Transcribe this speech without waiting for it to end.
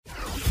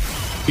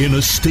In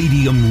a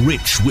stadium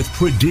rich with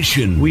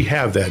tradition. We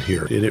have that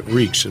here, and it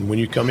reeks. And when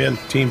you come in,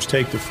 teams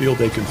take the field,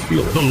 they can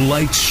feel it. The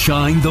lights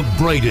shine the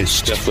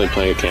brightest. Definitely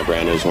playing at Camp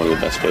Randall is one of the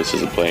best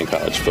places to play in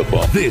college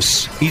football.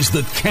 This is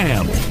the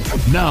Camp.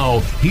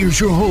 Now, here's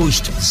your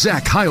host,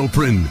 Zach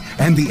Heilprin,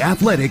 and the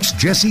Athletics'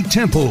 Jesse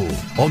Temple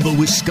on the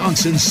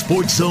Wisconsin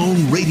Sports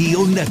Zone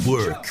Radio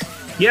Network.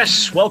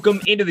 Yes,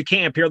 welcome into the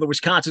Camp here on the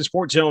Wisconsin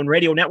Sports Zone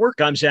Radio Network.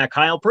 I'm Zach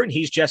Heilprin.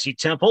 He's Jesse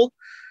Temple.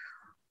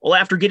 Well,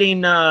 after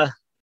getting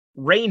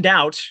rained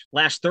out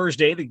last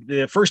Thursday,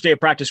 the first day of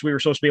practice we were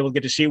supposed to be able to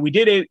get to see, we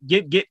did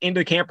get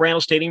into Camp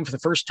Randall Stadium for the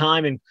first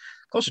time in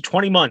close to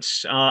 20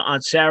 months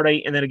on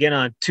Saturday, and then again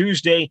on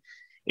Tuesday.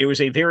 It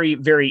was a very,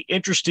 very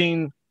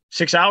interesting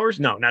 6 hours.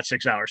 No, not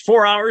 6 hours,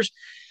 4 hours,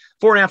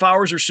 4.5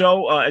 hours or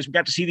so as we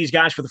got to see these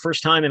guys for the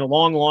first time in a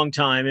long, long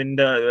time.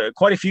 And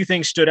quite a few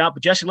things stood out.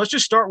 But, Jesse, let's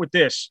just start with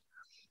this.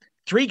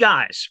 3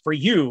 guys for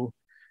you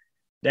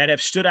that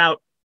have stood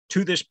out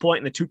to this point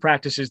in the 2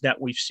 practices that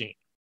we've seen.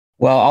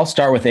 Well, I'll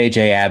start with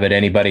A.J. Abbott.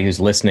 Anybody who's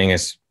listening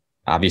is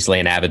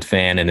obviously an Abbott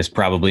fan and has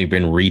probably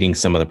been reading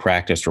some of the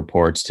practice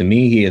reports. To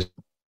me, he is a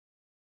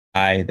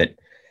guy that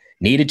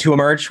needed to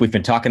emerge. We've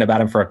been talking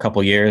about him for a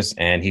couple years,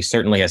 and he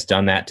certainly has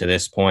done that to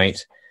this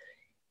point.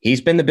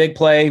 He's been the big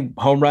play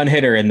home run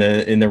hitter in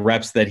the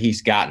reps that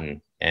he's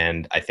gotten.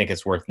 And I think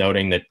it's worth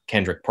noting that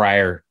Kendrick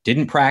Pryor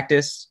didn't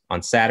practice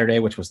on Saturday,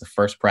 which was the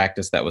first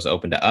practice that was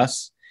open to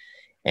us.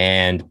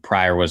 And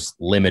Pryor was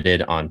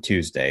limited on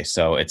Tuesday.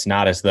 So it's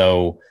not as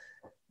though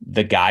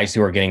the guys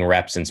who are getting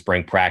reps in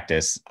spring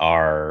practice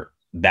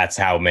that's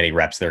how many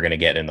reps they're going to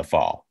get in the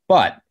fall.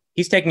 But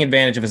he's taking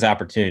advantage of his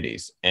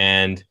opportunities.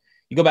 And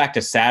you go back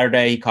to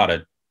Saturday, he caught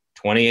a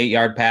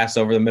 28-yard pass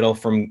over the middle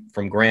from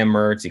Graham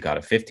Mertz. He caught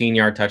a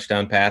 15-yard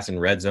touchdown pass in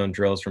red zone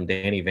drills from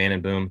Danny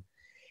Vandenboom.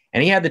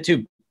 And he had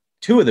the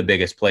two of the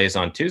biggest plays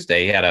on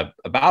Tuesday. He had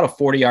about a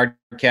 40-yard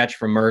catch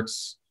from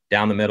Mertz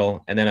down the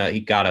middle, and then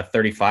he got a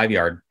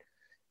 35-yard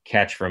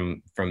catch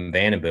from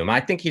Vandenboom. I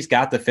think he's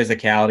got the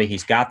physicality.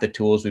 He's got the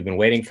tools. We've been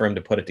waiting for him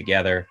to put it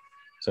together.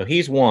 So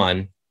he's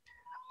one.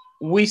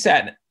 We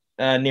sat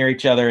near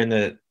each other in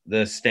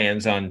the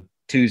stands on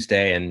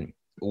Tuesday, and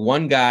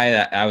one guy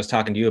that I was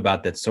talking to you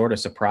about that sort of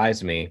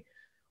surprised me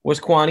was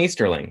Quan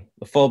Easterling,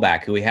 the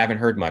fullback, who we haven't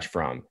heard much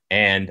from.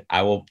 And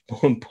I will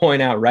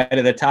point out right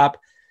at the top,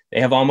 they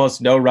have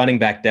almost no running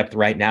back depth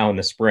right now in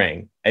the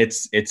spring.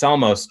 It's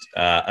almost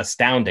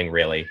astounding,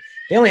 really.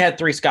 They only had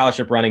 3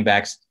 scholarship running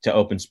backs to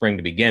open spring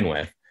to begin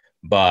with,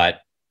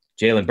 but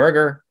Jalen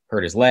Berger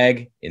hurt his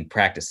leg in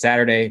practice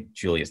Saturday.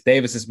 Julius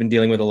Davis has been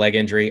dealing with a leg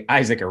injury.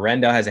 Isaac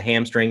Arendo has a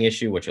hamstring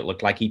issue, which it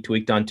looked like he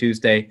tweaked on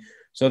Tuesday.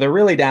 So they're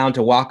really down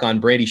to walk on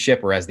Brady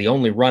Shipper as the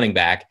only running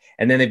back.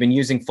 And then they've been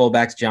using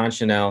fullbacks John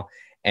Chanel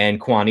and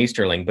Quan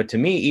Easterling. But to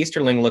me,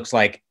 Easterling looks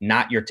like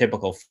not your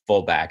typical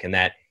fullback in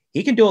that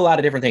he can do a lot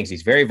of different things.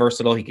 He's very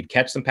versatile. He could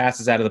catch some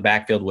passes out of the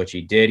backfield, which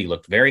he did. He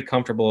looked very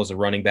comfortable as a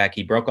running back.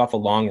 He broke off a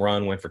long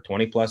run, went for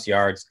 20-plus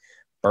yards,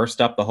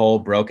 burst up the hole,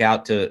 broke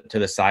out to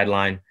the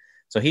sideline.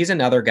 So he's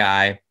another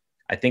guy.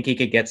 I think he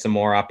could get some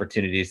more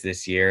opportunities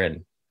this year,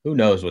 and who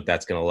knows what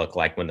that's going to look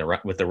like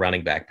with the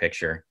running back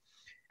picture.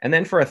 And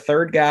then for a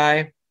third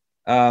guy,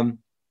 there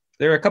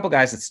are a couple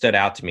guys that stood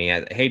out to me.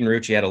 Hayden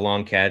Rucci had a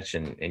long catch,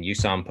 and you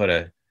saw him put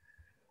a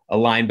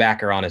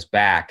linebacker on his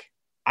back.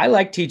 I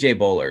like TJ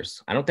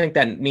Bowlers. I don't think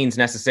that means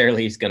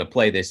necessarily he's going to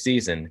play this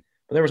season,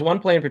 but there was one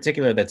play in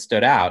particular that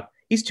stood out.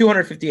 He's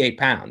 258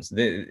 pounds.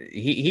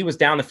 He was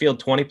down the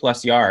field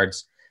 20-plus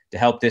yards to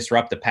help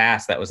disrupt the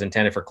pass that was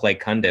intended for Clay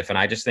Cundiff, and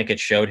I just think it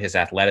showed his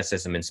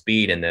athleticism and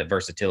speed and the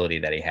versatility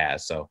that he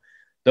has. So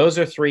those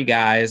are 3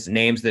 guys,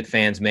 names that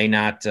fans may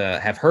not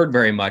have heard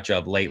very much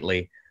of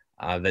lately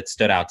that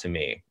stood out to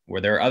me.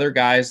 Were there other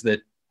guys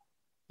that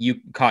you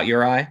caught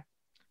your eye?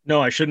 No,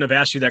 I shouldn't have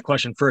asked you that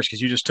question first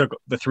because you just took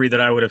the 3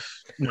 that I would have.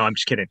 No, I'm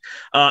just kidding.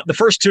 The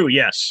first 2,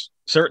 yes,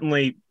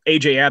 certainly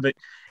A.J. Abbott.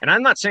 And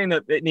I'm not saying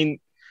that. I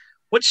mean,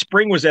 what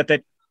spring was that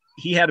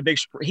he had a big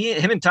 –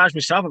 him and Taj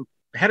Mustafa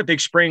had a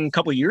big spring a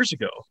couple of years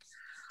ago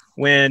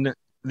when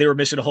they were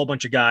missing a whole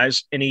bunch of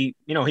guys. And he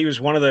was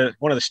one of the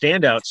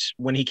standouts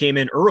when he came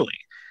in early.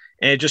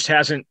 And it just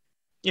hasn't,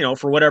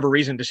 for whatever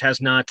reason, just has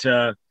not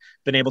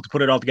been able to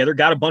put it all together.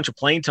 Got a bunch of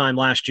playing time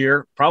last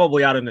year,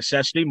 probably out of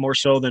necessity, more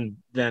so than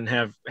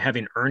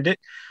having earned it.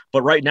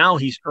 But right now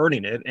he's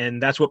earning it,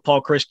 and that's what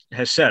Paul Chryst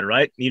has said,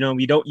 right?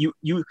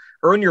 You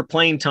earn your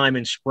playing time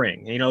in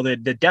spring.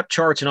 The depth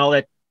charts and all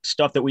that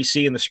stuff that we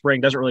see in the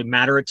spring doesn't really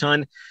matter a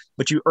ton,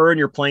 but you earn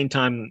your playing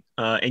time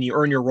and you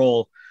earn your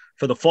role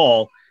for the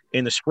fall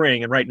in the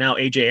spring. And right now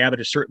A.J. Abbott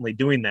is certainly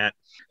doing that.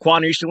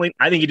 Quan Easterling,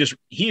 I think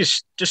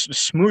he's just a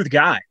smooth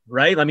guy,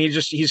 right? I mean,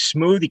 he's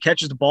smooth. He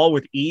catches the ball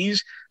with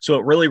ease. So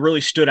it really,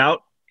 really stood out.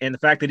 And the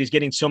fact that he's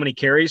getting so many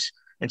carries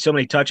and so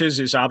many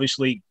touches is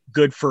obviously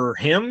good for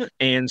him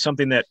and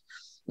something that,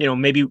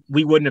 maybe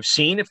we wouldn't have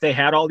seen if they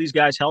had all these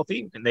guys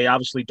healthy, and they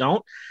obviously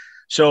don't.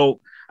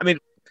 So, I mean,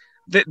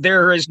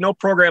 there is no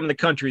program in the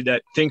country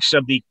that thinks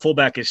of the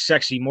fullback as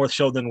sexy more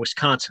so than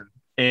Wisconsin.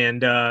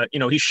 And,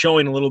 he's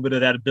showing a little bit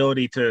of that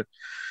ability to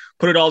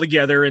put it all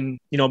together and,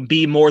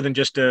 be more than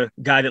just a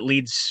guy that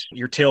leads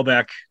your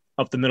tailback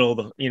up the middle of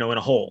the, in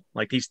a hole.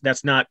 Like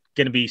that's not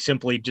going to be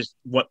simply just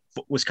what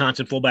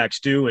Wisconsin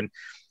fullbacks do. And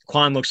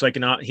Quan looks like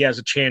he has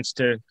a chance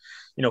to,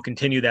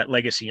 continue that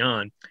legacy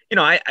on.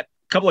 A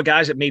couple of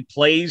guys that made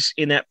plays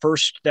in that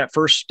first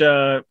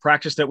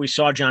practice that we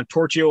saw. John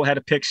Torchio had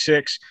a pick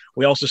six.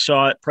 We also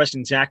saw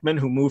Preston Zachman,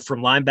 who moved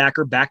from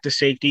linebacker back to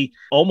safety,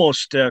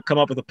 almost come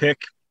up with a pick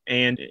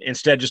and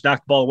instead just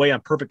knocked the ball away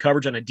on perfect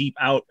coverage on a deep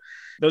out.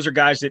 Those are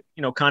guys that,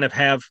 kind of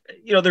have,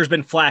 there's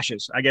been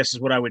flashes, I guess is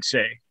what I would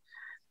say.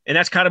 And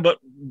that's kind of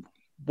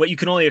what you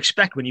can only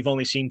expect when you've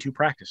only seen two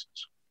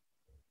practices.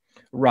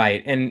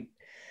 Right. And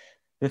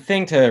the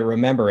thing to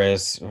remember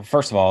is,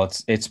 first of all,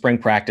 it's spring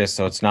practice.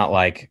 So it's not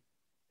like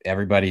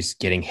everybody's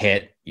getting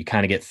hit. You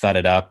kind of get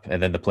thudded up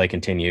and then the play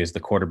continues. The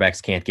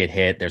quarterbacks can't get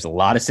hit. There's a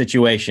lot of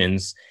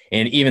situations.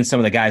 And even some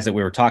of the guys that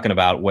we were talking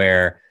about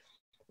where,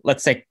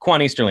 let's say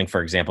Quan Easterling,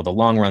 for example, the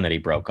long run that he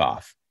broke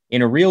off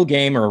in a real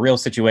game or a real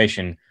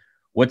situation,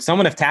 would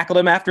someone have tackled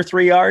him after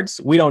 3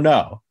 yards? We don't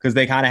know because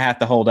they kind of have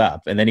to hold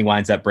up. And then he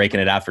winds up breaking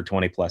it out for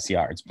 20 plus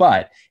yards.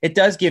 But it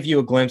does give you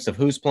a glimpse of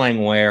who's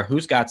playing where,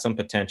 who's got some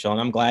potential.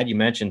 And I'm glad you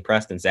mentioned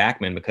Preston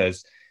Zachman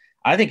because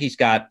I think he's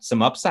got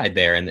some upside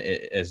there in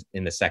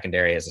the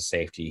secondary as a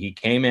safety. He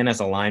came in as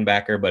a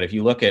linebacker, but if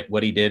you look at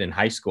what he did in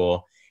high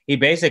school, he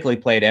basically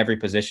played every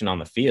position on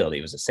the field.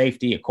 He was a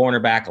safety, a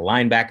cornerback, a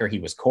linebacker. He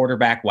was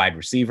quarterback, wide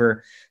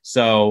receiver.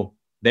 So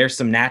there's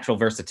some natural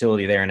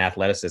versatility there in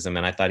athleticism,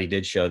 and I thought he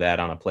did show that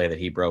on a play that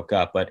he broke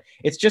up. But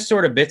it's just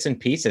sort of bits and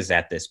pieces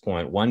at this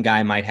point. One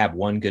guy might have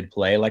one good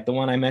play, like the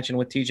one I mentioned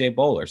with TJ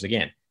Bollers.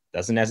 Again,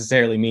 doesn't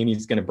necessarily mean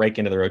he's going to break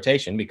into the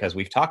rotation because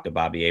we've talked to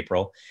Bobby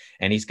April,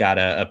 and he's got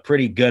a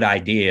pretty good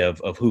idea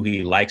of who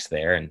he likes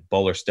there, and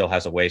Bollers still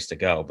has a ways to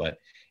go. But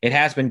it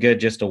has been good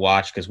just to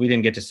watch because we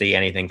didn't get to see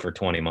anything for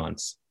 20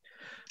 months.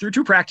 Through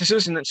two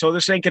practices, and so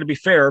this ain't going to be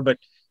fair, but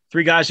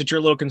three guys that you're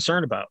a little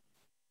concerned about.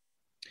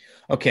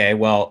 Okay,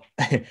 well,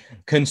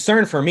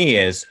 concern for me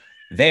is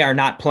they are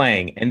not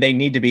playing and they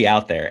need to be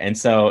out there. And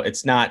so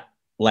it's not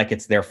like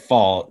it's their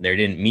fault. They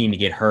didn't mean to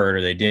get hurt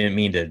or they didn't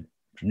mean to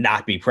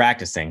not be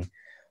practicing.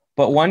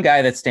 But one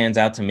guy that stands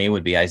out to me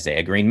would be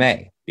Isaiah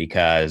Green-May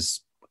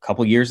because a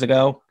couple years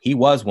ago, he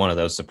was one of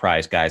those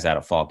surprise guys out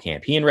of fall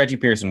camp. He and Reggie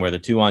Pearson were the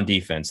two on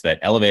defense that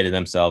elevated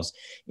themselves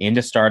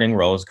into starting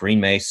roles.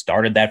 Green-May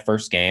started that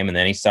first game and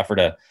then he suffered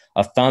a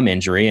thumb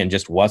injury and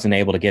just wasn't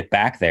able to get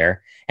back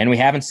there. And we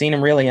haven't seen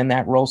him really in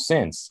that role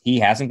since. He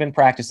hasn't been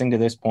practicing to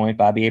this point.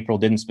 Bobby April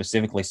didn't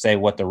specifically say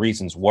what the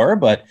reasons were,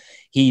 but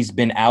he's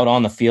been out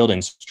on the field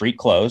in street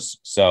clothes.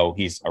 So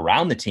he's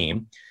around the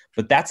team,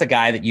 but that's a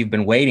guy that you've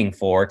been waiting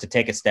for to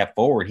take a step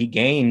forward. He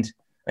gained,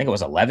 I think it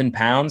was 11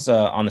 pounds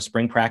on the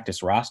spring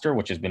practice roster,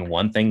 which has been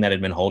one thing that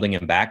had been holding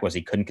him back was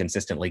he couldn't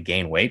consistently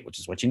gain weight, which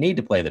is what you need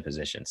to play the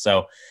position.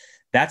 So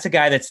that's a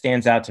guy that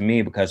stands out to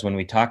me because when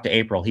we talked to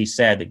April, he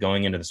said that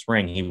going into the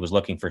spring, he was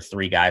looking for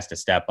three guys to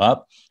step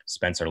up: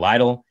 Spencer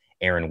Lytle,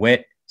 Aaron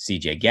Witt,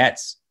 CJ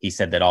Getz. He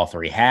said that all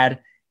three had.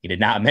 He did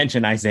not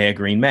mention Isaiah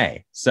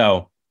Green-May.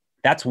 So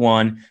that's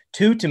one.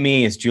 Two to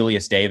me is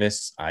Julius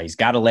Davis. He's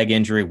got a leg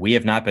injury. We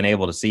have not been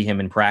able to see him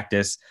in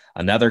practice.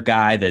 Another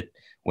guy that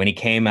when he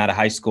came out of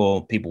high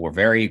school, people were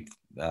very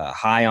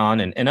high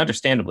on and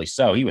understandably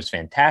so. He was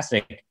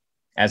fantastic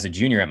as a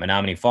junior at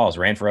Menominee Falls,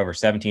 ran for over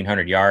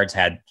 1,700 yards,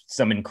 had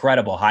some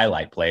incredible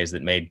highlight plays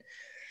that made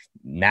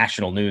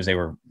national news. They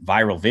were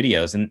viral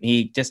videos, and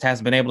he just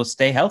hasn't been able to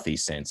stay healthy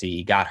since.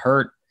 He got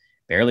hurt,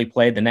 barely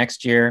played the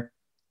next year,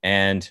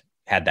 and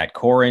had that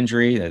core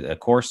injury, a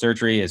core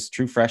surgery his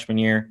true freshman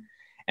year.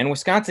 And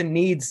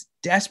Wisconsin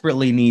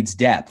desperately needs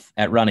depth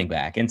at running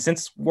back. And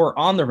since we're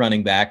on the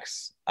running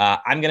backs,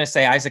 I'm going to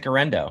say Isaac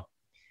Arendo.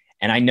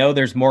 And I know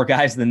there's more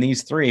guys than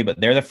these three,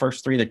 but they're the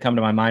first three that come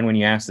to my mind when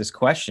you ask this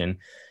question.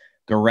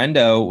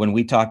 Garendo, when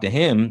we talked to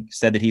him,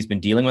 said that he's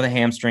been dealing with a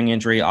hamstring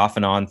injury off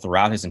and on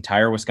throughout his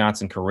entire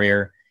Wisconsin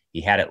career.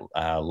 He had it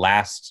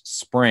last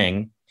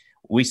spring.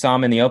 We saw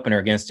him in the opener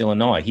against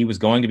Illinois. He was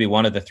going to be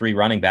one of the three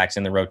running backs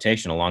in the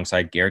rotation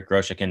alongside Garrett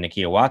Groshek and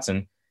Nakia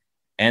Watson.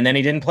 And then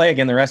he didn't play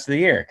again the rest of the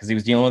year because he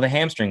was dealing with a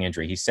hamstring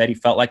injury. He said he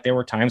felt like there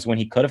were times when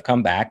he could have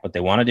come back, but they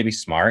wanted to be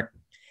smart.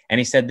 And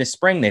he said this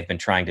spring they've been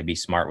trying to be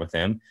smart with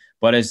him.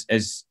 But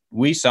as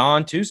we saw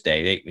on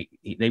Tuesday,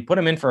 they put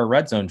him in for a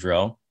red zone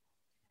drill.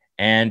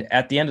 And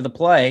at the end of the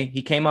play,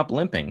 he came up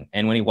limping.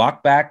 And when he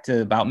walked back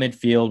to about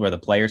midfield where the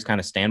players kind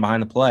of stand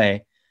behind the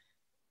play,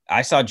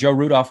 I saw Joe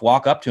Rudolph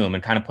walk up to him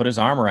and kind of put his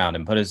arm around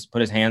him, put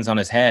his hands on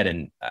his head,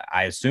 and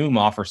I assume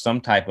offer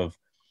some type of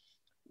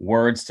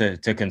words to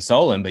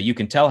console him. But you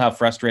can tell how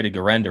frustrated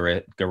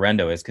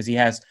Garendo is because he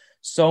has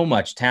so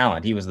much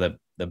talent. He was the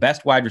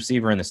best wide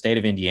receiver in the state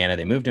of Indiana.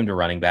 They moved him to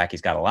running back.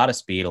 He's got a lot of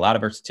speed, a lot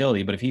of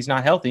versatility, but if he's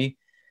not healthy,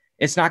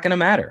 it's not going to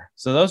matter.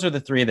 So those are the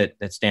three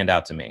that stand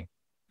out to me.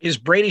 Is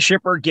Brady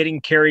Shipper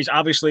getting carries?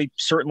 Obviously,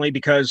 certainly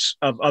because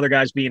of other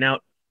guys being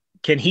out.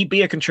 Can he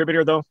be a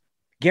contributor, though?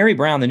 Gary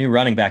Brown, the new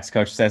running backs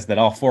coach, says that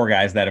all four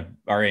guys that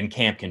are in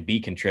camp can be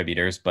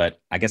contributors,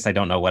 but I guess I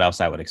don't know what else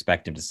I would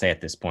expect him to say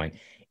at this point.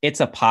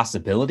 It's a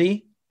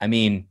possibility. I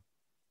mean,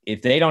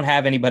 if they don't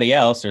have anybody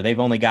else or they've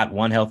only got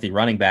one healthy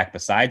running back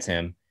besides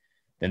him,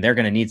 then they're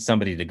going to need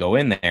somebody to go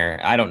in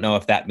there. I don't know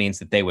if that means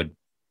that they would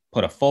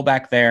put a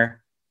fullback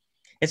there.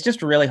 It's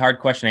just a really hard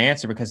question to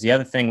answer, because the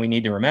other thing we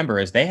need to remember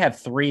is they have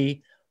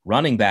 3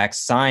 running backs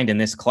signed in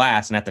this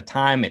class. And at the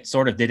time, it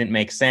sort of didn't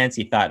make sense.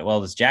 He thought,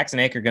 well, is Jackson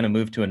Aker going to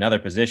move to another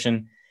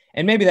position?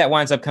 And maybe that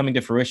winds up coming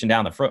to fruition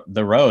down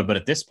the road. But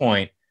at this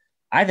point,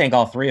 I think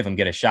all 3 of them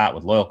get a shot,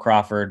 with Loyal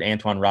Crawford,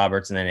 Antoine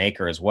Roberts, and then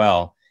Aker as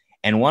well.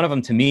 And one of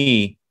them, to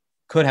me,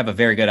 could have a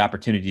very good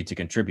opportunity to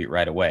contribute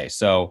right away.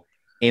 So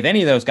if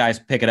any of those guys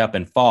pick it up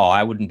and fall,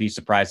 I wouldn't be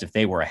surprised if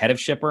they were ahead of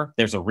Shipper.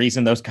 There's a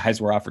reason those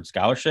guys were offered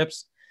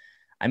scholarships.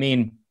 I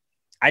mean,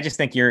 I just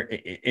think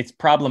it's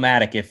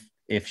problematic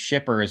if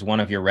Shipper is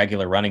one of your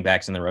regular running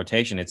backs in the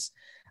rotation.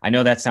 I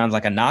know that sounds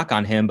like a knock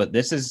on him, but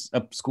this is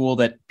a school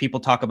that people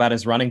talk about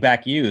as running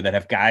back U, that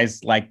have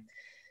guys like,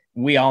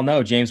 we all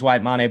know, James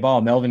White, Monte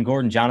Ball, Melvin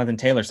Gordon, Jonathan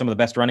Taylor, some of the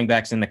best running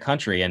backs in the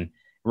country. And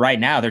right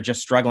now they're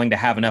just struggling to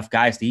have enough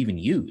guys to even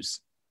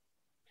use.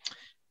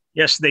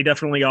 Yes, they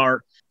definitely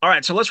are. All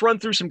right, so let's run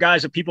through some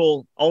guys that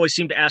people always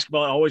seem to ask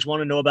about, always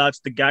want to know about. It's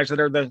the guys that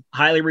are the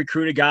highly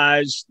recruited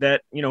guys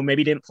that,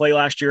 maybe didn't play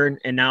last year,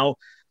 and now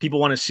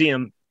people want to see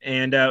them.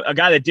 And a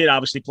guy that did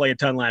obviously play a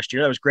ton last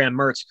year, that was Graham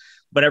Mertz.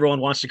 But everyone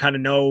wants to kind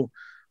of know,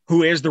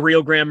 who is the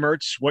real Graham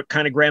Mertz? What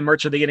kind of Graham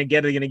Mertz are they going to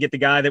get? Are they going to get the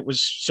guy that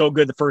was so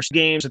good the first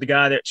games, or the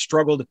guy that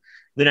struggled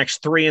the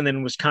next 3 and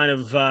then was kind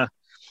of,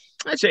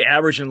 I'd say,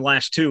 average in the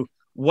last 2?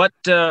 What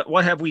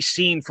have we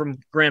seen from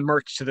Graham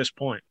Mertz to this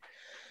point?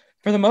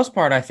 For the most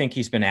part, I think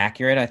he's been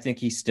accurate. I think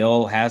he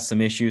still has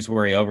some issues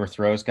where he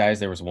overthrows guys.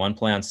 There was one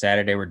play on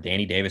Saturday where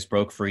Danny Davis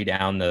broke free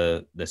down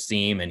the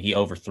seam and he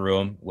overthrew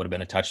him. Would have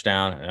been a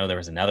touchdown. I know there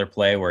was another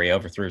play where he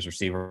overthrew his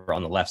receiver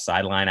on the left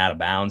sideline out of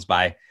bounds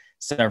by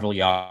several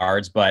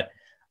yards. But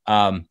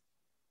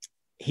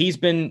he's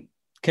been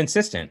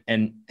consistent.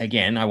 And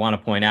again, I want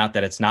to point out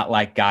that it's not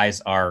like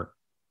guys are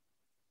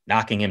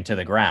knocking him to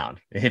the ground.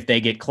 If they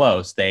get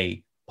close,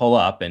 they pull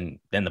up and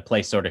then the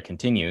play sort of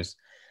continues.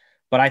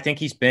 But I think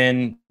he's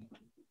been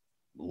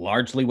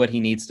largely what he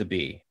needs to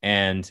be.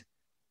 And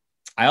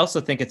I also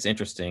think it's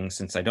interesting,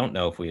 since I don't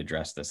know if we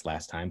addressed this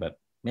last time, but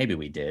maybe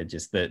we did,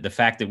 just the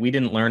fact that we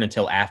didn't learn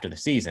until after the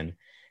season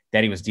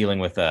that he was dealing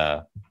with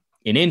an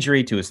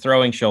injury to his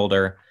throwing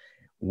shoulder,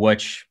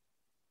 which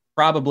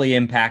probably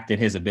impacted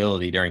his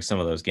ability during some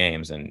of those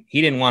games. And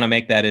he didn't want to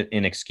make that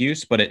an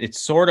excuse, but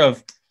it's sort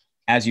of,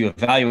 as you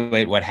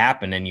evaluate what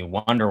happened and you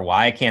wonder,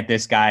 why can't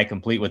this guy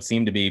complete what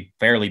seemed to be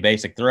fairly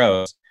basic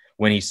throws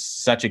when he's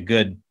such a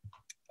good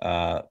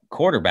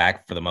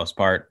quarterback for the most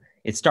part,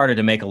 it started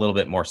to make a little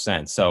bit more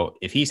sense. So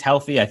if he's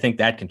healthy, I think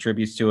that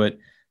contributes to it.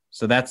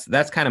 So that's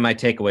kind of my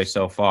takeaway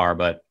so far,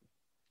 but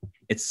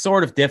it's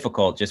sort of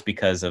difficult just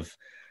because of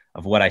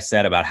what I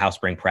said about how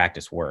spring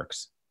practice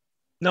works.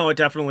 No, it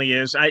definitely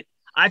is.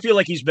 I feel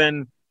like he's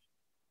been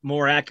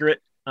more accurate.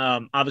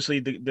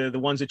 Obviously the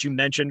ones that you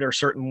mentioned are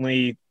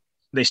certainly,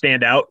 they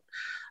stand out,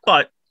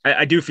 but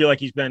I do feel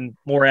like he's been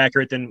more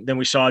accurate than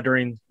we saw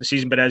during the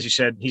season. But as you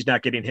said, he's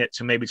not getting hit,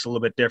 so maybe it's a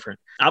little bit different.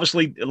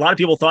 Obviously, a lot of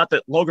people thought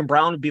that Logan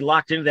Brown would be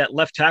locked into that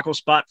left tackle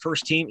spot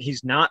first team.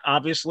 He's not,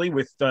 obviously,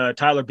 with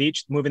Tyler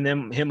Beach moving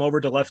him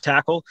over to left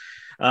tackle.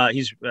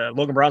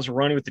 Logan Brown's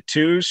running with the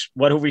 2s.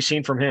 What have we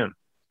seen from him?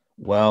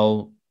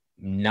 Well,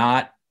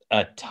 not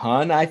a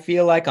ton, I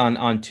feel like.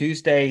 On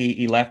Tuesday,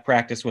 he left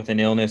practice with an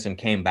illness and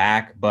came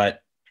back, but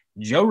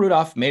Joe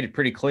Rudolph made it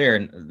pretty clear,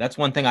 and that's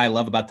one thing I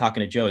love about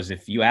talking to Joe, is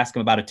if you ask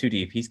him about a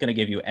 2-deep, he's going to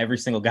give you every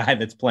single guy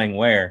that's playing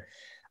where.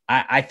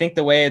 I think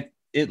the way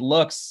it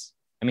looks,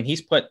 I mean,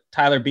 he's put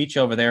Tyler Beach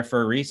over there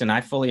for a reason. I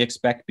fully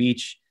expect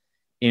Beach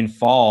in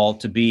fall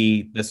to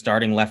be the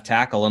starting left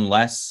tackle,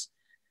 unless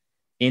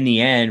in the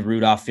end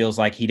Rudolph feels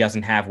like he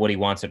doesn't have what he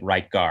wants at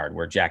right guard,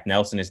 where Jack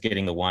Nelson is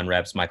getting the 1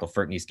 reps, Michael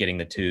Furtney's getting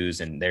the 2s,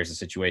 and there's a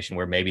situation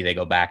where maybe they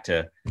go back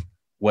to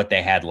what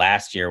they had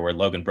last year, where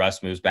Logan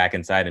Bruss moves back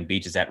inside and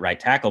Beach is at right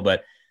tackle.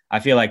 But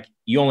I feel like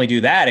you only do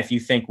that if you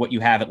think what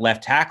you have at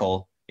left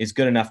tackle is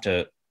good enough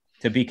to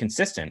be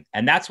consistent.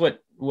 And that's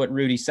what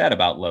Rudy said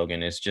about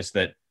Logan, is just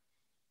that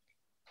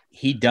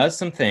he does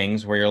some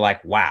things where you're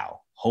like,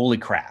 wow, holy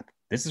crap,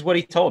 this is what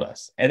he told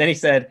us. And then he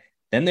said,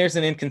 then there's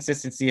an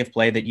inconsistency of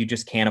play that you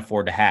just can't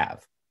afford to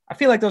have. I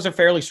feel like those are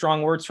fairly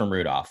strong words from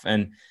Rudolph.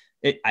 And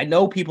I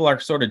know people are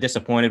sort of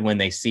disappointed when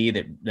they see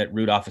that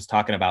Rudolph is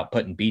talking about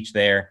putting Beach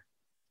there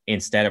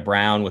instead of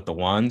Brown with the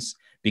 1s,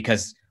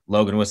 because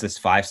Logan was this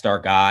 5-star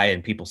guy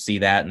and people see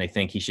that and they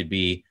think he should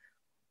be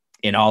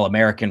an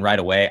All-American right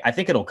away. I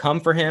think it'll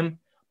come for him,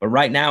 but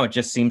right now it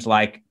just seems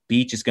like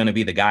Beach is going to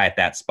be the guy at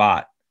that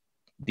spot.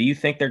 Do you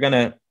think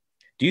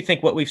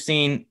what we've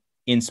seen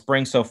in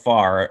spring so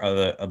far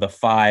are the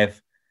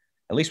 5,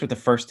 at least with the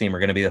first team, are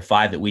going to be the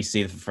 5 that we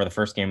see for the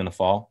first game in the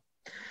fall?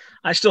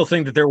 I still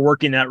think that they're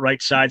working that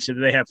right side so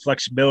that they have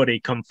flexibility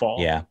come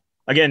fall. Yeah.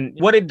 Again,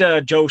 what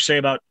did Joe say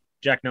about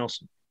Jack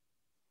Nelson?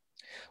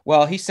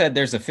 Well, he said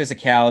there's a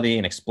physicality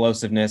and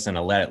explosiveness and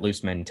a let it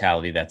loose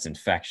mentality that's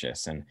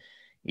infectious. And,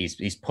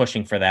 He's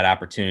pushing for that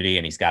opportunity,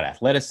 and he's got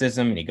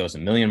athleticism, and he goes a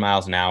million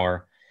miles an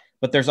hour.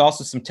 But there's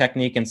also some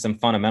technique and some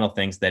fundamental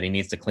things that he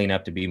needs to clean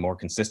up to be more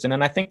consistent.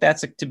 And I think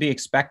that's to be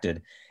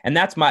expected. And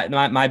that's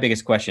my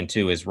biggest question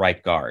too, is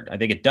right guard. I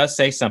think it does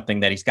say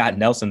something that he's got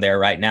Nelson there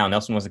right now.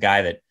 Nelson was a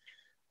guy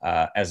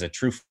that as a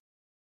true,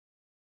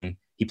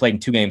 he played in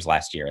 2 games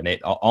last year,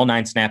 and all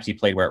 9 snaps he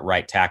played were at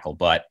right tackle,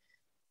 but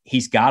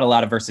he's got a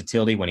lot of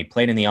versatility. When he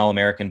played in the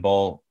All-American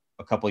Bowl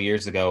a couple of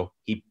years ago,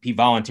 he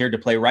volunteered to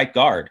play right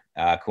guard,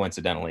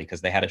 coincidentally,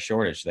 because they had a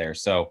shortage there.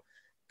 So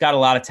got a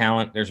lot of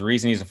talent. There's a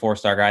reason he's a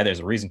 4-star guy.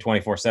 There's a reason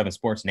 24/7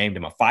 Sports named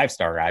him a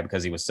 5-star guy,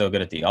 because he was so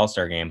good at the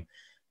All-Star game.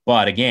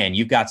 But again,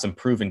 you've got some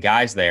proven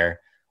guys there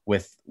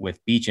with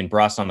Beach and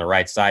Bruss on the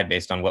right side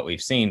based on what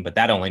we've seen. But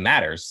that only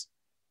matters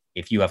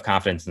if you have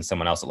confidence in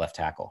someone else at left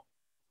tackle.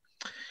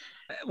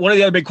 One of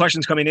the other big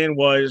questions coming in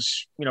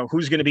was,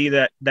 who's going to be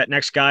that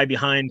next guy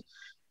behind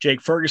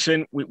Jake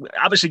Ferguson?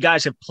 Obviously,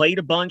 guys have played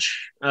a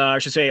bunch. I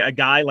should say a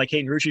guy like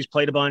Hayden Rucci's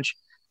played a bunch.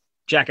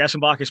 Jack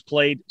Essenbach has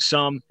played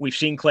some. We've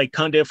seen Clay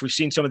Cundiff. We've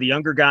seen some of the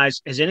younger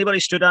guys. Has anybody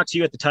stood out to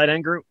you at the tight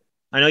end group?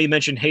 I know you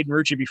mentioned Hayden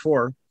Rucci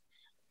before.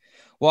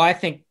 Well, I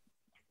think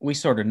we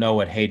sort of know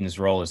what Hayden's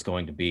role is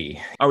going to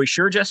be. Are we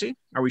sure, Jesse?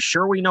 Are we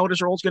sure we know what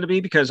his role is going to be?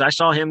 Because I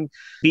saw him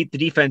beat the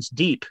defense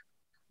deep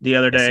the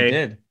other day. Yes, he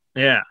did.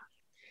 Yeah.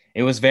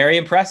 It was very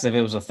impressive.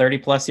 It was a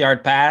 30-plus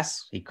yard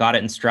pass. He caught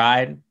it in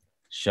stride.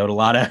 Showed a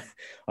lot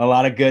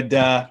of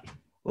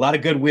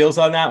good wheels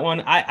on that one.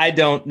 I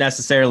don't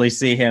necessarily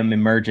see him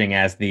emerging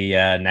as the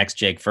next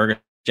Jake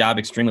Ferguson. Job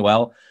extremely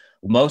well.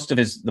 Most of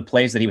the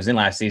plays that he was in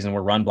last season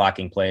were run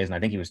blocking plays, and I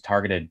think he was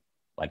targeted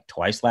like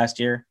twice last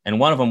year, and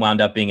one of them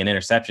wound up being an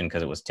interception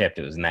because it was tipped.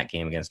 It was in that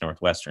game against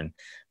Northwestern.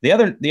 The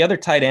other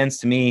tight ends,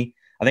 to me,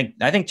 I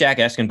think Jack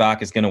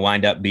Essenbach is going to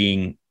wind up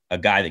being a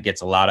guy that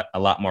gets a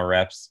lot more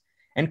reps.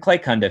 And Clay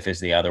Cundiff is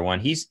the other one.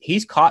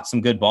 He's caught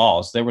some good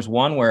balls. There was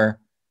one where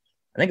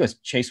I think it was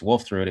Chase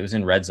Wolf threw it. It was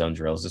in red zone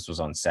drills. This was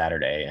on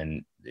Saturday,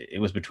 and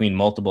it was between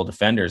multiple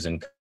defenders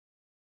and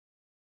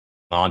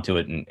onto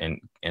it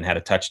and had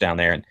a touchdown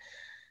there. And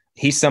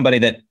he's somebody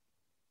that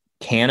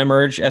can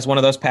emerge as one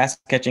of those pass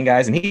catching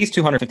guys. And he's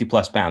 250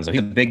 plus pounds. So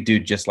he's a big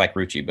dude, just like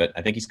Rucci, but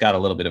I think he's got a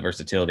little bit of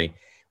versatility.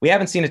 We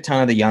haven't seen a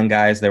ton of the young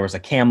guys. There was a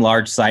Cam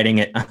Large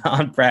sighting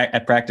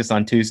at practice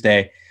on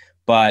Tuesday,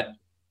 but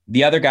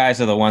the other guys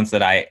are the ones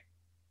that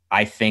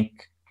I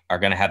think are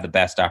going to have the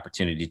best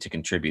opportunity to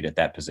contribute at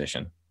that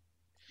position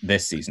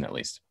this season, at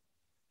least.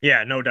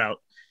 Yeah, no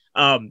doubt.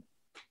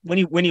 When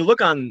you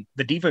look on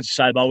the defensive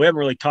side of the ball, we haven't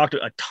really talked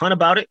a ton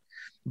about it,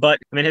 but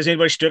I mean, has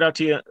anybody stood out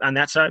to you on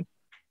that side?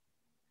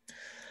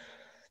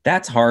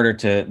 That's harder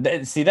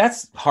to see.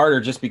 That's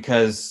harder just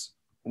because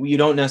you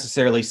don't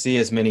necessarily see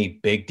as many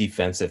big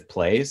defensive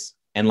plays.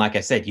 And like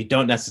I said, you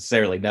don't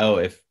necessarily know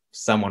if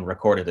someone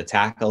recorded a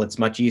tackle. It's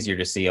much easier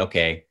to see,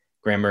 okay,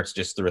 Graham Mertz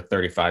just threw a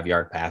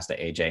 35-yard pass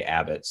to A.J.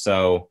 Abbott.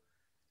 So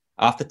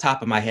off the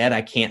top of my head,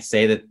 I can't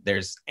say that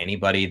there's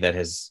anybody that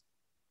has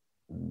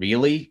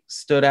really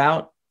stood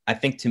out. I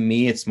think to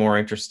me, it's more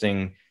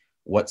interesting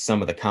what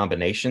some of the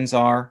combinations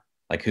are,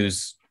 like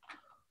who's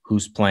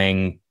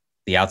playing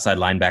the outside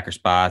linebacker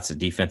spots, the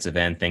defensive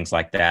end, things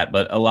like that.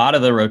 But a lot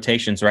of the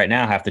rotations right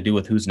now have to do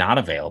with who's not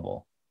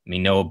available. I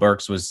mean, Noah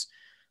Burks was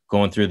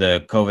going through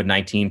the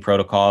COVID-19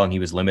 protocol, and he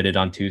was limited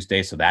on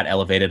Tuesday. So that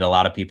elevated a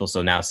lot of people.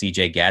 So now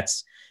CJ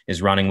Getz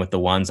is running with the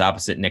ones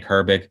opposite Nick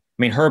Herbig. I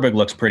mean, Herbig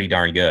looks pretty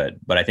darn good,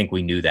 but I think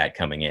we knew that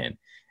coming in.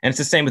 And it's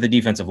the same with the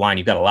defensive line.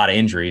 You've got a lot of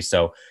injuries.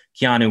 So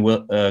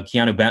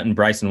Keanu Benton,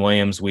 Bryson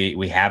Williams,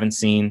 we haven't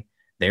seen.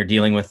 They're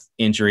dealing with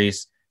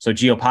injuries. So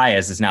Gio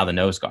Paez is now the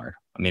nose guard.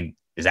 I mean,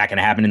 is that going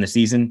to happen in the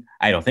season?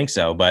 I don't think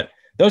so. But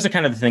those are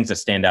kind of the things that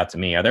stand out to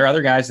me. Are there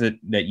other guys that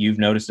you've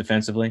noticed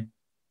defensively?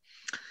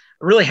 I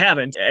really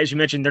haven't. As you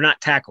mentioned, they're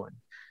not tackling.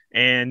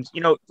 And,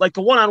 like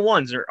the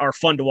one-on-ones are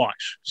fun to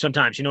watch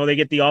sometimes. They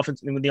get the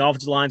offense when the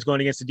offensive line's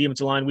going against the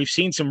defensive line. We've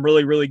seen some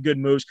really, really good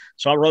moves.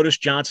 Saw Rodas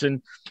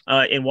Johnson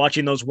in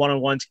watching those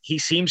one-on-ones. He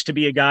seems to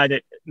be a guy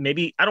that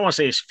maybe, I don't want to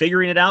say is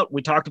figuring it out.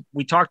 We talked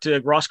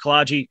to Ross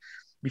Kalagi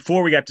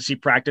before we got to see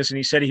practice, and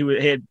he said he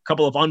had a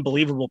couple of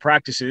unbelievable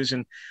practices.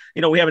 And,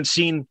 we haven't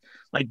seen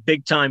like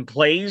big-time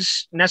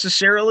plays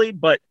necessarily.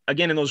 But,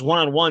 again, in those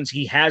one-on-ones,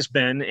 he has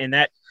been. And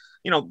that,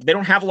 they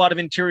don't have a lot of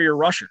interior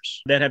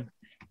rushers that have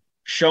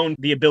shown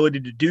the ability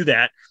to do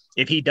that.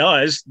 If he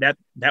does, that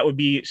would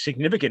be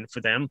significant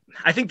for them.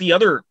 I think the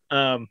other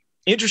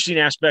interesting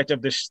aspect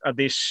of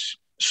this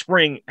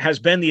spring has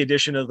been the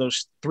addition of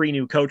those 3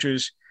 new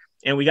coaches.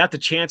 And we got the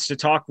chance to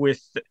talk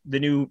with the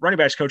new running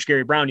backs coach,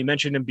 Gary Brown. You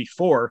mentioned him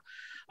before.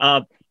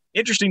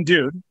 Interesting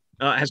dude,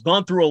 has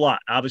gone through a lot.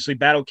 Obviously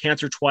battled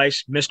cancer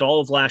twice, missed all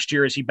of last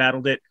year as he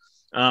battled it,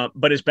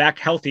 but is back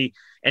healthy.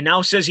 And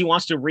now says he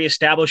wants to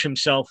reestablish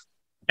himself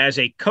as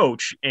a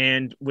coach,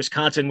 and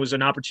Wisconsin was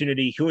an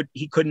opportunity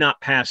he could not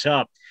pass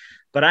up.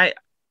 But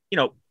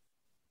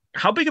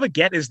how big of a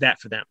get is that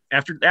for them?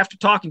 After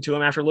talking to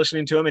him, after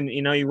listening to him, and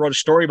you wrote a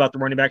story about the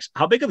running backs,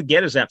 how big of a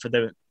get is that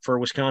for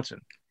Wisconsin?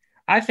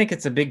 I think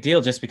it's a big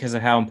deal just because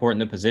of how important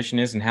the position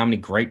is and how many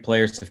great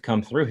players have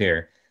come through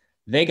here.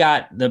 they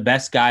got the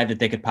best guy that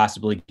they could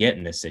possibly get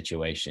in this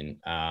situation.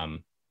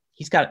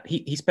 He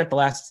spent the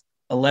last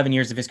 11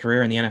 years of his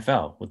career in the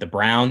NFL with the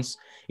Browns.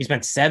 He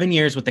spent 7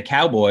 years with the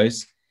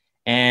Cowboys,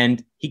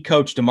 and he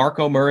coached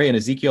DeMarco Murray and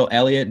Ezekiel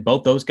Elliott.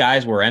 Both those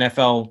guys were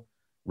NFL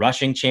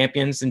rushing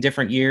champions in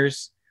different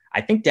years.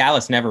 I think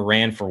Dallas never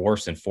ran for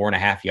worse than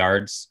 4.5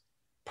 yards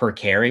per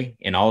carry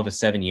in all of his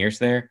 7 years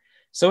there.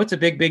 So it's a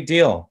big, big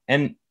deal.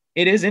 And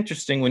it is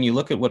interesting when you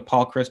look at what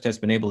Paul Chryst has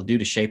been able to do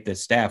to shape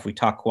this staff. We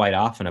talk quite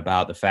often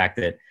about the fact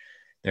that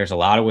there's a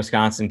lot of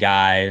Wisconsin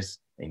guys.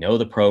 They know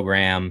the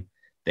program.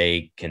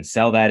 They can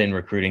sell that in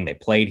recruiting. They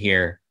played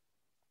here.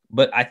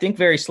 But I think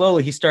very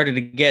slowly he started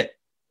to get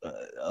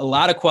a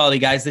lot of quality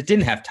guys that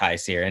didn't have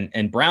ties here.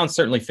 And Brown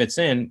certainly fits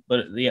in.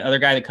 But the other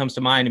guy that comes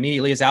to mind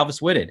immediately is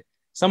Alvis Whitted,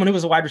 someone who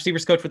was a wide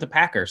receivers coach with the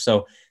Packers.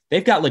 So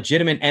they've got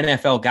legitimate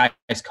NFL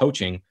guys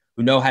coaching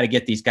who know how to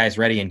get these guys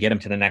ready and get them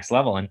to the next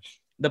level. And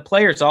the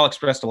players all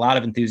expressed a lot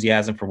of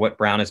enthusiasm for what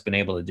Brown has been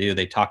able to do.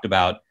 They talked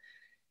about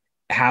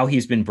how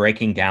he's been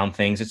breaking down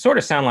things. It sort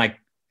of sounded like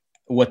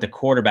what the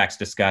quarterbacks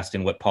discussed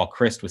and what Paul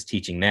Chryst was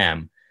teaching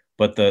them,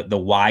 but the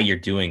why you're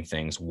doing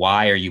things.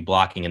 Why are you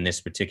blocking in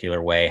this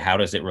particular way? How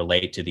does it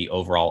relate to the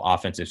overall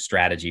offensive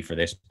strategy for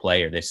this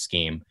play or this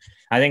scheme?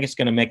 I think it's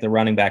going to make the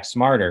running back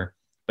smarter,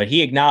 but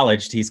he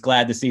acknowledged he's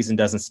glad the season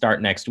doesn't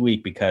start next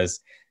week because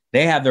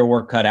they have their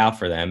work cut out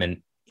for them.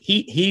 And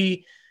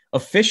he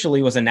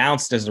officially was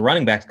announced as the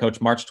running backs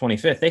coach March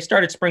 25th. They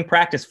started spring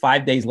practice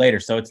 5 days later.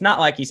 So it's not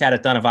like he's had a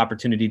ton of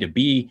opportunity to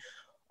be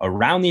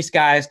around these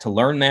guys, to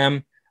learn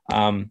them.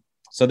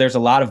 So there's a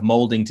lot of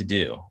molding to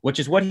do, which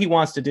is what he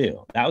wants to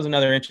do. That was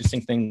another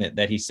interesting thing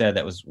that he said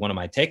that was one of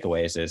my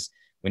takeaways is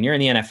when you're in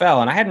the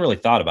NFL, and I hadn't really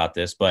thought about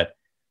this, but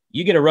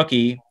you get a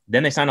rookie,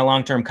 then they sign a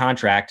long-term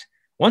contract.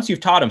 Once you've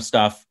taught them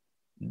stuff,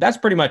 that's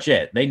pretty much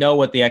it. They know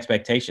what the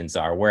expectations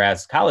are.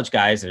 Whereas college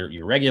guys,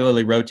 you're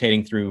regularly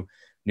rotating through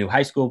new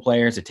high school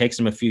players. It takes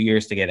them a few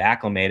years to get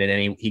acclimated.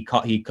 And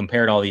he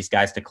compared all these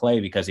guys to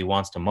clay because he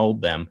wants to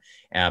mold them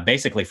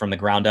basically from the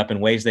ground up in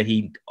ways that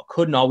he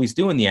couldn't always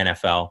do in the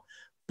NFL.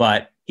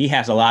 But he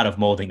has a lot of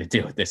molding to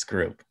do with this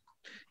group.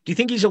 Do you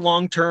think he's a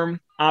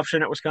long-term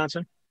option at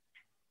Wisconsin?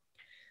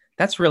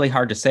 That's really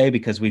hard to say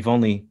because we've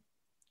only,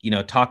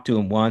 talked to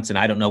him once, and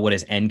I don't know what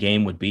his end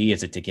game would be.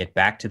 Is it to get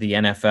back to the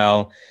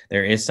NFL?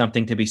 There is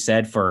something to be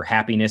said for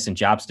happiness and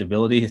job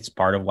stability. It's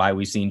part of why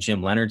we've seen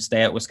Jim Leonhard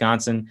stay at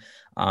Wisconsin.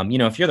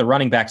 If you're the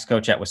running backs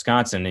coach at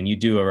Wisconsin and you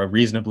do a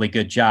reasonably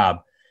good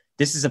job,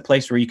 this is a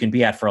place where you can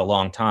be at for a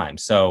long time.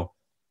 So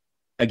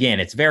again,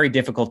 it's very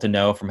difficult to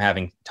know from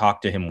having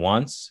talked to him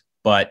once,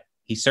 but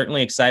he's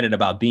certainly excited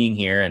about being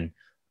here. And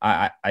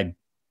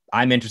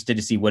I'm interested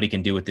to see what he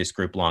can do with this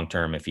group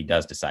long-term if he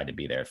does decide to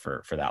be there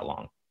for that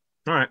long.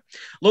 All right. A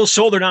little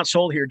sold or not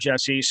sold here,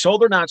 Jesse.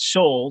 Sold or not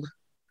sold,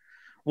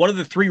 one of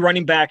the three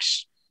running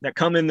backs that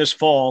come in this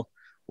fall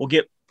will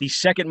get the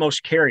second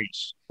most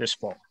carries this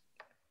fall.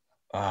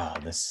 Oh,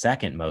 the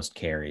second most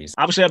carries.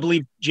 Obviously, I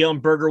believe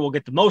Jalen Berger will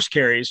get the most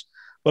carries,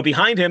 but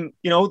behind him,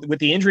 with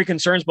the injury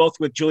concerns, both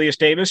with Julius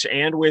Davis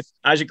and with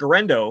Isaac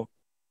Guerendo,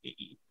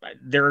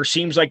 there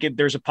seems like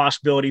there's a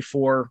possibility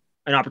for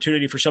an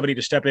opportunity for somebody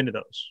to step into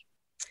those.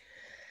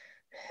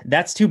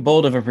 That's too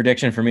bold of a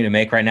prediction for me to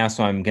make right now,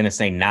 so I'm going to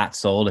say not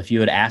sold. If you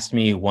had asked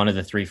me one of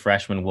the three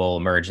freshmen will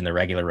emerge in the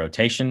regular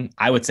rotation,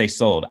 I would say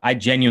sold. I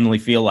genuinely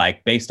feel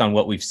like, based on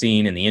what we've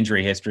seen in the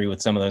injury history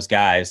with some of those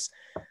guys,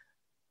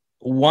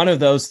 one of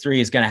those three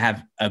is going to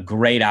have a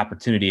great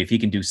opportunity if he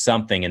can do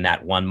something in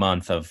that 1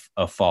 month of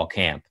fall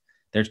camp.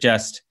 There's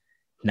just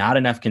not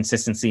enough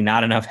consistency,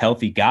 not enough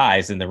healthy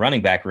guys in the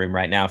running back room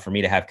right now for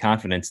me to have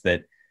confidence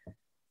that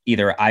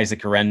either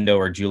Isaac Guerendo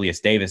or Julius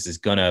Davis is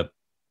going to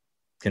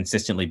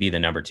consistently be the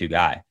number 2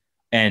 guy.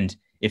 And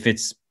if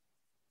is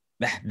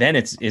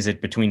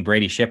it between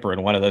Brady Schipper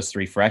and one of those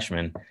three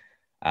freshmen?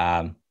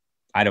 I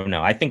don't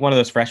know. I think one of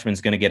those freshmen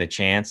is going to get a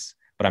chance,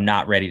 but I'm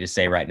not ready to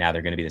say right now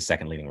they're going to be the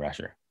second leading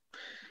rusher.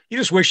 You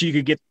just wish you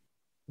could get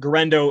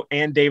Guerendo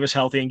and Davis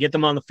healthy and get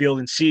them on the field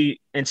and see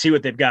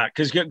what they've got.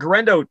 Because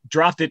Guerendo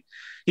dropped it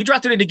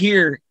into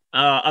gear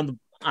on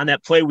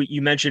that play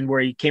you mentioned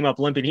where he came up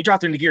limping. He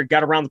dropped it into gear,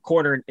 got around the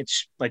corner, and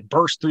it's like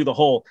burst through the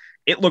hole.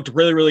 It looked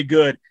really, really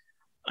good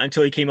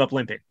until he came up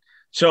limping.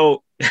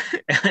 So,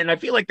 and I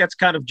feel like that's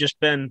kind of just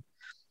been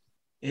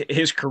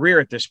his career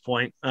at this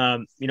point.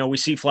 We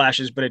see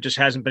flashes, but it just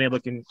hasn't been able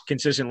to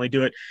consistently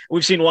do it.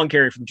 We've seen one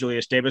carry from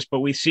Julius Davis, but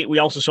we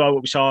also saw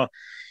what we saw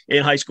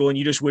in high school, and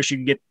you just wish you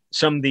could get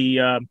some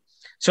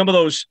of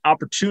those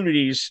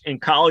opportunities in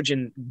college.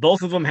 And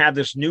both of them have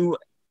this new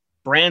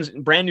brand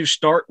new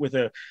start with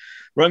a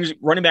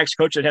running backs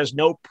coach that has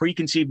no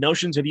preconceived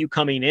notions of you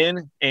coming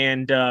in.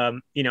 And,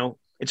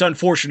 it's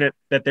unfortunate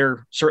that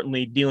they're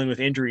certainly dealing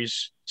with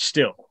injuries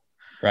still.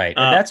 Right.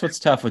 And that's what's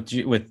tough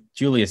with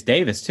Julius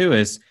Davis too,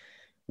 is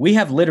we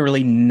have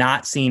literally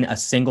not seen a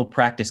single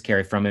practice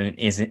carry from him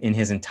in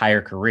his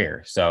entire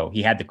career. So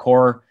he had the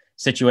core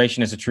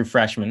situation as a true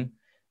freshman.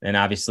 And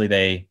obviously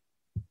they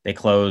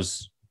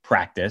close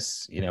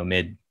practice,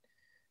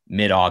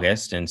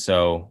 mid-August. And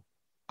so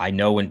I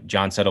know when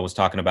John Settle was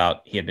talking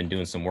about he had been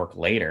doing some work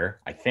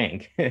later, I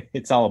think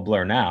it's all a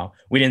blur now.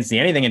 We didn't see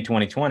anything in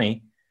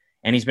 2020,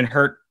 and he's been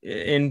hurt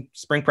in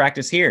spring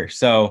practice here.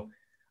 So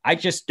I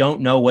just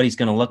don't know what he's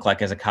going to look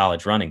like as a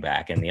college running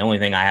back. And the only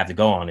thing I have to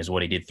go on is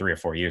what he did 3 or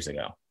 4 years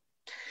ago.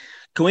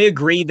 Can we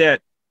agree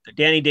that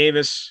Danny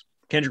Davis,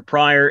 Kendrick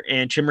Pryor,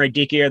 and Chimere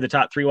Dike are the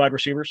top 3 wide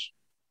receivers?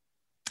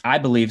 I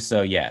believe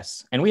so,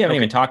 yes. And we haven't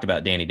even talked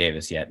about Danny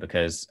Davis yet,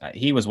 because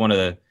he was one of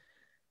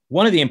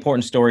the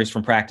important stories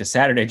from practice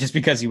Saturday, just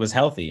because he was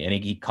healthy, and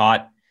he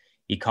caught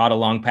a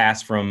long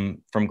pass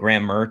from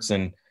Graham Mertz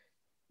and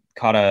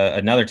caught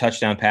another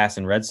touchdown pass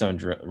in red zone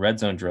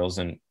drills.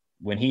 And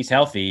when he's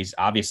healthy, he's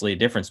obviously a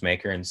difference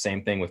maker. And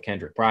same thing with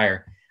Kendrick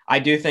Pryor. I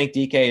do think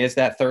DK is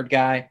that third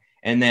guy.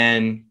 And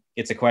then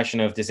it's a question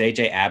of, does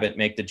AJ Abbott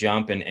make the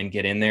jump and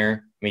get in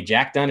there? I mean,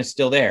 Jack Dunn is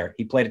still there.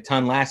 He played a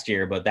ton last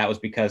year, but that was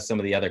because some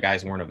of the other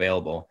guys weren't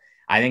available.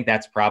 I think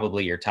that's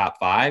probably your top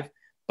 5,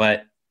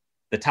 but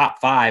the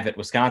top 5 at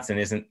Wisconsin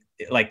isn't,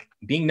 like,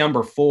 being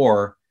number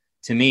 4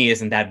 to me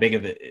isn't that big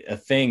of a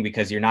thing,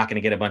 because you're not going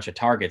to get a bunch of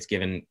targets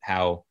given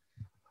how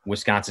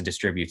Wisconsin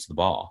distributes the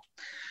ball.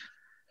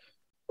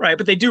 Right,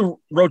 but they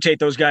do rotate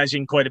those guys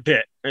in quite a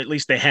bit. At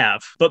least they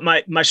have. But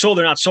my sold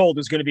or not sold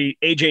is going to be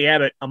AJ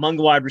Abbott among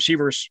the wide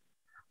receivers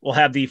will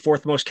have the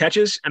 4th most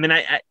catches. I mean,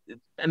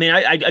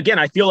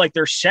 I feel like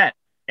they're set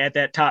at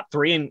that top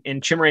 3,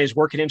 and Chimere is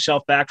working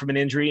himself back from an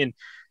injury, and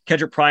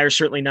Kendrick Pryor is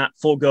certainly not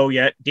full go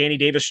yet. Danny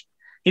Davis,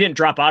 he didn't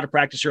drop out of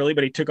practice early,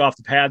 but he took off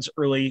the pads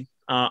early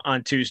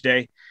on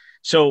Tuesday.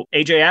 So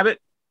AJ Abbott,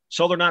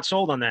 sold or not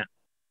sold on that?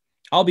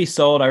 I'll be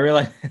sold. I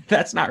realize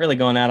that's not really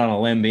going out on a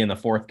limb being the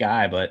 4th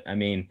guy, but I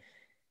mean,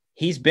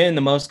 he's been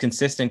the most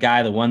consistent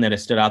guy, the one that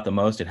has stood out the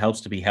most. It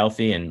helps to be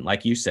healthy. And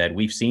like you said,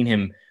 we've seen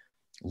him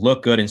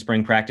look good in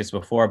spring practice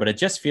before, but it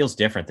just feels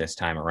different this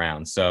time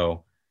around.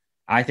 So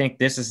I think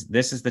this is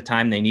the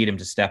time they need him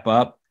to step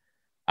up.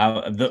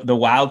 The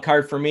wild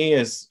card for me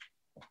is,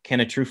 can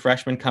a true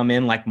freshman come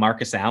in like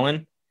Marcus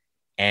Allen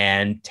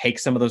and take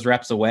some of those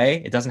reps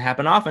away? It doesn't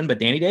happen often, but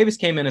Danny Davis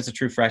came in as a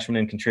true freshman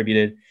and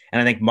contributed. And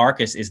I think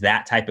Marcus is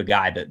that type of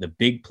guy, the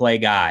big play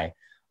guy.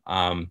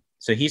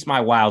 So he's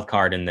my wild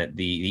card in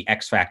the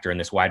X factor in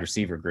this wide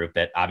receiver group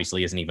that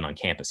obviously isn't even on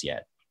campus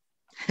yet.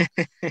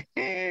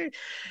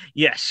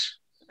 Yes.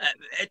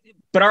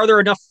 But are there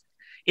enough,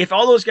 if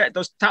all those guys,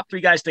 those top 3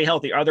 guys stay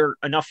healthy, are there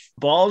enough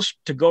balls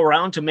to go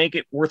around to make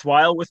it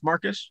worthwhile with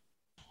Marcus?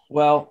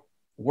 Well,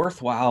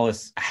 worthwhile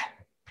is,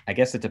 I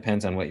guess it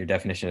depends on what your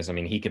definition is. I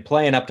mean, he could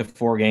play in up to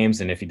 4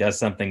 games, and if he does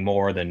something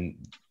more, then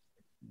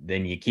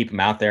you keep him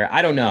out there.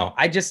 I don't know.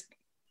 I guess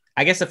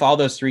if all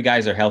those 3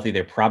 guys are healthy,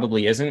 there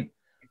probably isn't.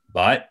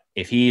 But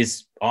if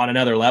he's on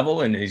another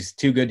level and he's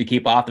too good to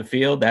keep off the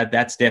field,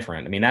 that's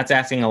different. I mean, that's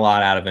asking a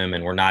lot out of him,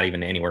 and we're not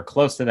even anywhere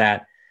close to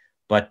that.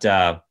 But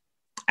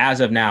as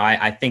of now,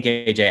 I think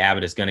AJ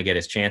Abbott is going to get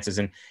his chances,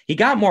 and he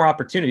got more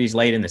opportunities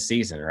late in the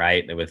season,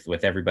 right?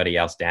 With everybody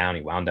else down,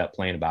 he wound up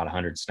playing about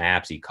 100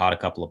 snaps. He caught a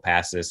couple of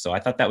passes. So I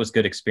thought that was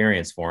good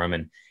experience for him.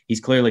 And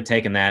he's clearly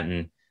taken that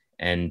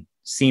and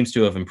seems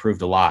to have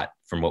improved a lot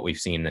from what we've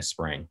seen this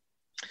spring.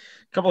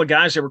 A couple of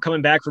guys that were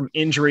coming back from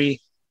injury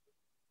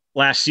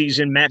last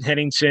season, Matt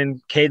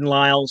Henningsen, Caden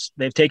Lyles,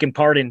 they've taken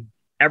part in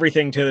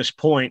everything to this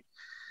point.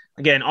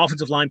 Again,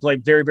 offensive line play,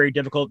 very, very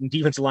difficult, and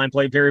defensive line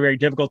play, very, very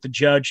difficult to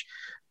judge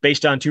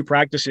based on 2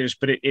 practices.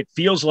 But it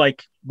feels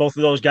like both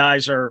of those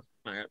guys are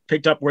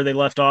picked up where they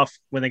left off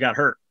when they got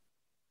hurt.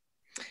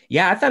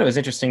 Yeah, I thought it was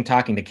interesting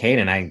talking to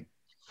Caden.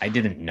 I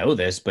didn't know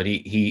this, but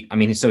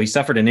so he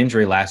suffered an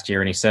injury last year,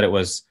 and he said it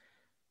was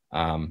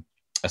a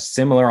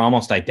similar,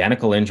 almost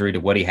identical injury to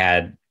what he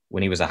had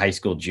when he was a high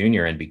school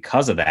junior. And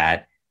because of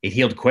that, it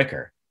healed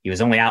quicker. He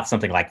was only out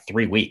something like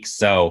 3 weeks.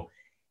 So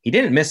he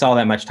didn't miss all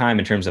that much time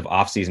in terms of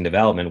off-season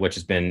development, which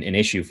has been an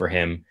issue for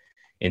him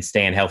in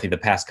staying healthy the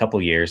past couple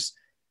of years.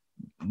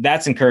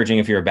 That's encouraging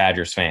if you're a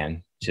Badgers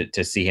fan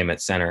to see him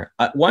at center.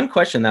 One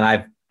question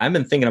that I've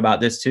been thinking about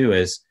this too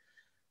is,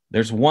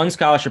 there's one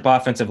scholarship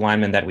offensive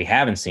lineman that we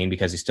haven't seen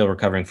because he's still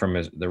recovering from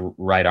the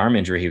right arm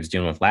injury he was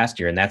dealing with last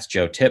year, and that's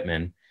Joe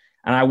Tippmann.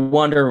 And I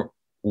wonder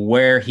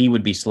where he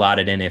would be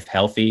slotted in if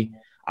healthy.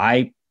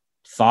 I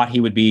thought he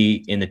would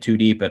be in the 2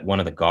 deep at one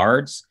of the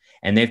guards,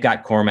 and they've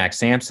got Cormac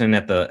Sampson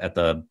at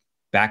the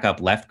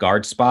backup left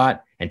guard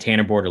spot, and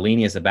Tanner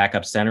Bortolini as the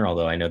backup center,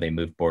 although I know they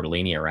moved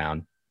Bortolini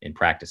around in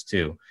practice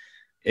too.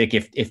 Like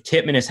if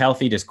Tippmann is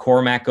healthy, does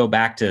Cormac go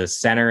back to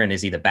center, and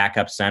is he the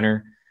backup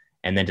center?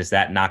 And then does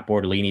that knock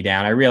Bortolini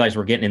down? I realize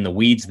we're getting in the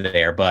weeds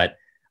there, but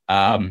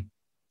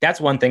that's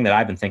one thing that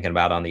I've been thinking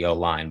about on the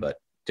O-line. But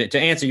to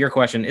answer your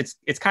question,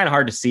 it's kind of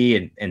hard to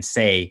see and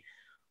say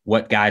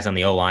what guys on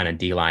the O-line and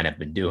D-line have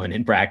been doing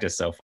in practice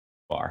so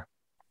far.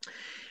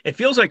 It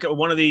feels like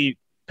one of the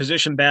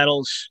position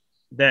battles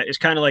that is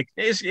kind of like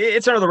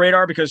it's under the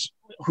radar, because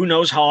who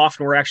knows how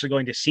often we're actually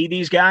going to see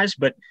these guys.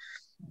 But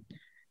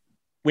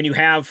when you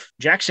have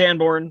Jack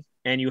Sanborn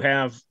and you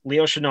have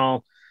Leo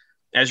Chenal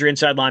as your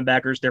inside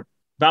linebackers,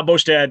 Bob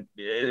Bostad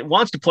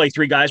wants to play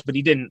 3 guys, but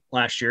he didn't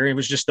last year. It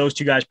was just those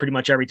 2 guys pretty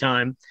much every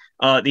time,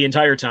 the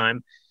entire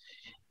time.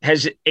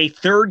 Has a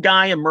third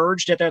guy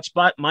emerged at that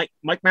spot? Mike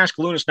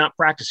Mascalunas not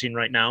practicing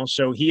right now,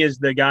 so he is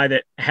the guy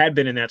that had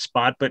been in that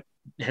spot. But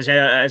has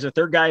a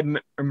third guy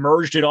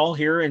emerged at all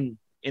here in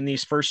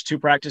these first two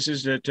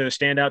practices to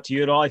stand out to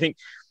you at all? I think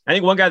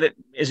one guy that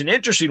is an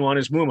interesting one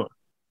is Muma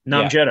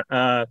Namjeta.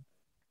 Yeah.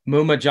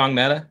 Muma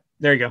Jongmeta.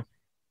 There you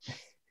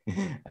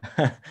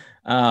go.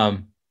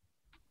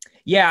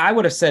 Yeah, I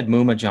would have said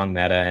Muma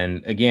Jongmeta,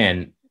 and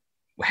again,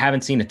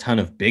 haven't seen a ton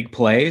of big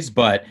plays,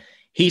 but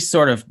he's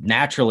sort of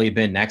naturally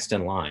been next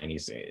in line.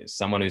 He's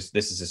someone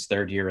this is his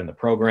third year in the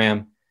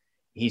program.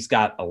 He's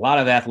got a lot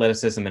of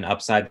athleticism and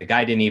upside. The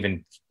guy didn't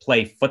even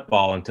play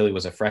football until he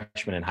was a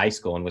freshman in high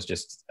school and was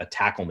just a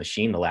tackle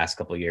machine the last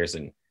couple of years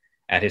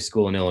at his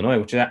school in Illinois,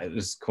 which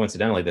was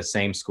coincidentally the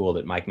same school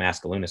that Mike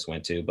Mascalunas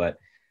went to. But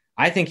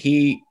I think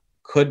he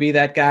could be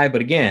that guy. But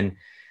again,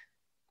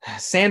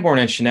 Sanborn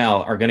and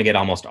Chanel are going to get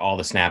almost all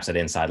the snaps at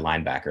inside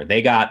linebacker.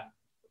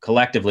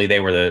 Collectively,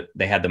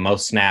 they had the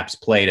most snaps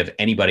played of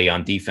anybody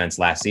on defense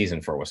last season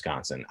for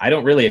Wisconsin. I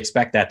don't really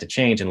expect that to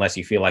change unless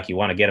you feel like you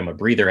want to get them a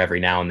breather every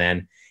now and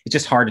then. It's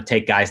just hard to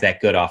take guys that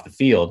good off the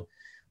field.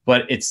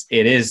 But it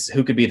is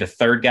who could be the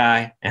third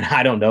guy, and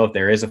I don't know if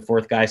there is a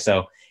fourth guy.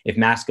 So if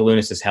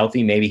Mascalunas is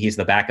healthy, maybe he's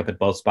the backup at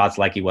both spots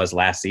like he was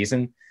last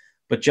season.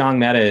 But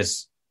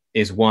Jongmeta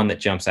is one that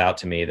jumps out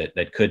to me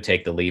that could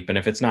take the leap. And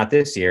if it's not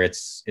this year,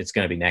 it's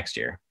going to be next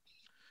year.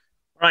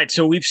 All right,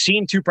 so we've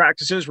seen two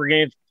practices. We're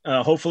going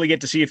to hopefully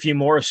get to see a few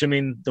more,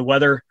 assuming the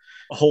weather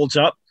holds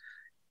up.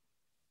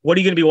 What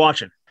are you going to be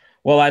watching?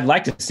 Well, I'd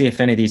like to see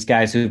if any of these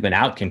guys who've been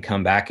out can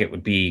come back. It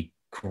would be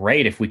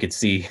great if we could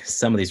see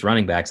some of these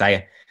running backs.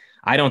 I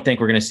don't think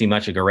we're going to see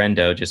much of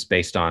Garendo just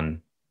based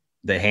on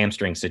the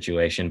hamstring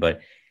situation,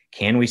 but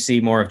can we see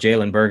more of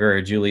Jalen Berger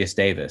or Julius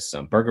Davis?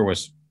 Berger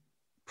was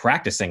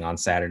practicing on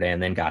Saturday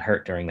and then got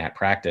hurt during that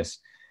practice.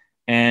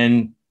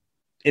 And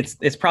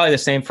it's probably the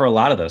same for a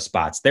lot of those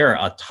spots. There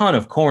are a ton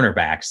of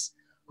cornerbacks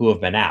who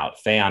have been out.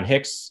 Faion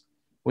Hicks,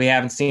 we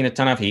haven't seen a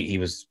ton of. He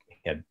was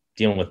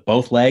dealing with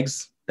both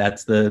legs.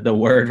 That's the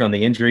word on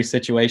the injury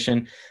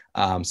situation.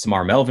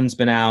 Samar Melvin's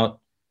been out.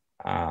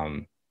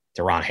 Deron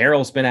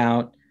Harrell's been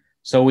out.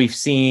 So we've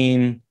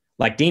seen,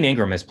 like, Dean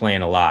Ingram is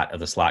playing a lot of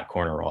the slot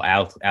corner role.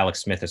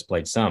 Alex Smith has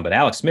played some, but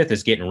Alex Smith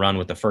is getting run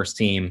with the first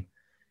team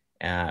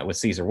with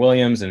Caesar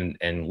Williams,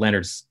 and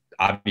Leonard's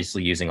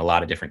obviously using a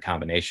lot of different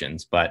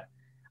combinations. But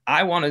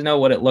I want to know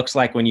what it looks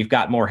like when you've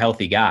got more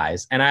healthy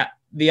guys. And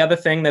the other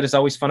thing that is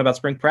always fun about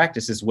spring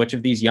practice is which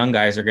of these young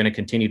guys are going to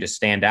continue to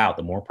stand out.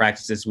 The more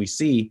practices we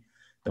see,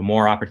 the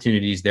more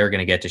opportunities they're going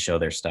to get to show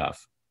their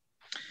stuff.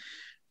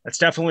 That's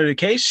definitely the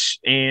case.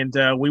 And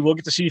we will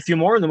get to see a few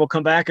more, and then we'll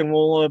come back and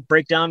we'll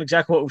break down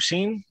exactly what we've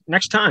seen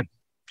next time.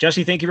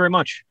 Jesse, thank you very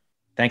much.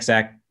 Thanks,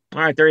 Zach.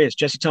 All right, there he is,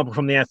 Jesse Temple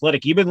from The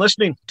Athletic. You've been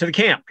listening to The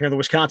Camp here on the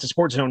Wisconsin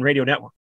Sports Zone Radio Network.